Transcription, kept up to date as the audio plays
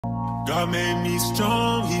God made me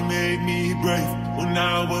strong, He made me brave. When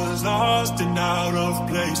I was lost and out of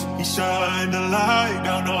place, He shined a light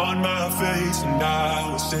down on my face. And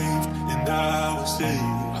I was saved, and I was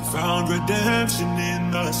saved. I found redemption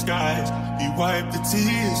in the skies. He wiped the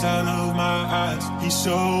tears out of my eyes. He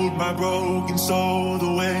showed my broken soul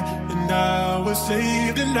the way. And I was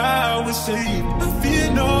saved, and I was saved. I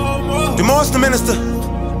fear no more. Demorris the minister.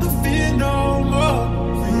 I fear no more.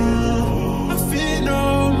 I fear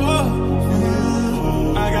no more.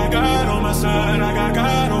 I got God on my side, I got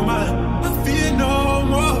God on mine. I fear no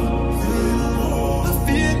more. I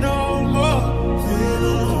fear no more.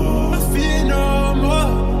 I fear no more.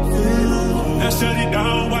 Now shut it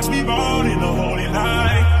down, watch me ball in the holy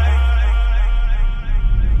light.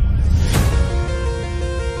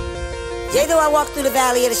 Yea, though I walk through the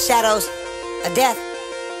valley of the shadows of death,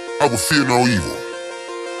 I will fear no evil.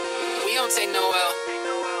 We don't take no L.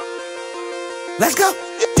 Let's go.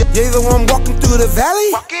 Yea, though I'm walking through the valley,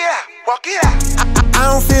 Walk it out, walk it out.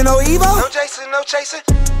 I don't fear no evil. No chasing, no chasing.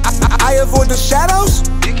 I avoid the shadows.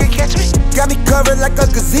 You can't catch me, Got me covered like a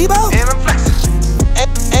gazebo. and I'm flexing.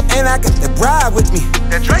 And I got the bride with me.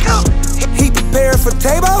 That Draco, He prepared for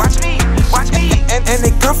table. watch me, watch me. And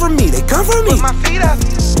they come for me, they come for me. Put my feet up,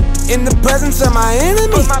 In the presence of my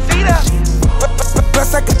enemy. put my feet up.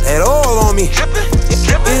 Plus I got that oil on me. Drippin', It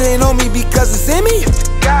drippin'. ain't on me because it's in me.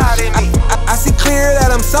 God in me, I see clear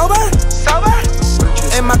that I'm sober. sober.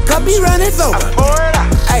 And my cup be running I over. pour it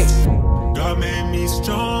out. Hey, God made me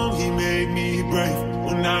strong, He made me brave.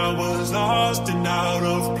 When I was lost and out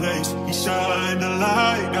of place, He shined a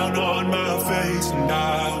light down on my face. And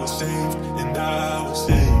I was saved, and I was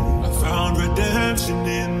saved. I found redemption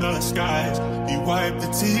in the skies. He wiped the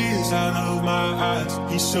tears out of my eyes.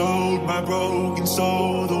 He showed my broken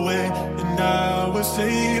soul the way. And I was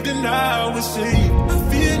saved, and I was saved. I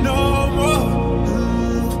fear no more.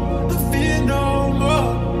 I fear no more.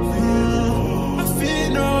 I fear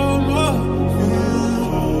no more.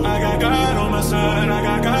 I got God on my side, I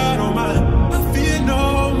got God on mine. I fear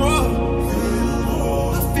no more.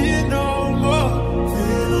 I fear no more.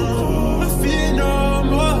 I fear no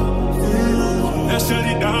more. Now shut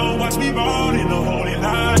it down, watch me ball in the holy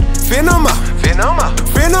light. fear no more. Fear no more,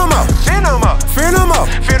 Fear no more. fear no more. Fear no more.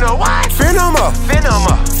 Fear no what? Fear no more. Fear no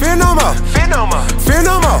more, Fear no more. fear no more. Fear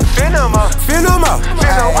no more. Fear no more, Fear no more.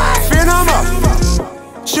 fear no what? Fear no more.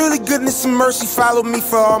 Surely goodness and mercy followed me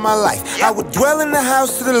for all my life. Yeah. I would dwell in the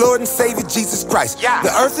house of the Lord and Savior Jesus Christ. Yeah.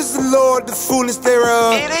 The earth is the Lord, the fullness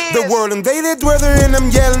thereof. It is. The world and they that dwell therein, I'm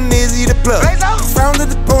yelling, is He the plug? Blaze on.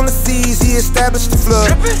 Founded upon the seas, He established the flood.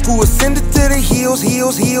 Drippin'. Who ascended to the hills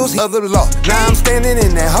of the law. Now I'm standing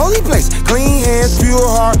in that holy place. Clean hands, pure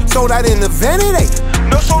heart, sold out in the vanity.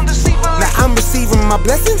 No song deceiver. Now I'm receiving my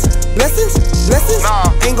blessings, blessings, blessings.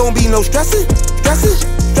 Nah. Ain't gonna be no stressing, stressing,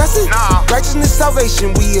 stressing. Nah. Righteousness,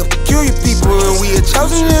 salvation, we a peculiar people and we a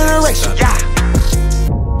chosen generation. Yeah,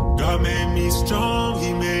 God made me strong,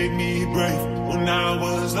 He made me brave. When I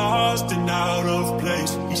was lost and out of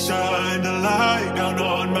place, He shined a light down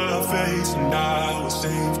on my face. And I was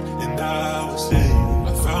saved, and I was saved.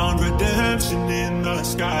 I found redemption in the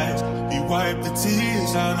skies. He wiped the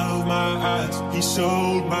tears out of my eyes. He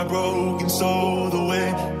showed my broken soul the way.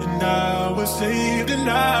 And I was saved, and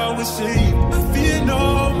I was saved. I fear no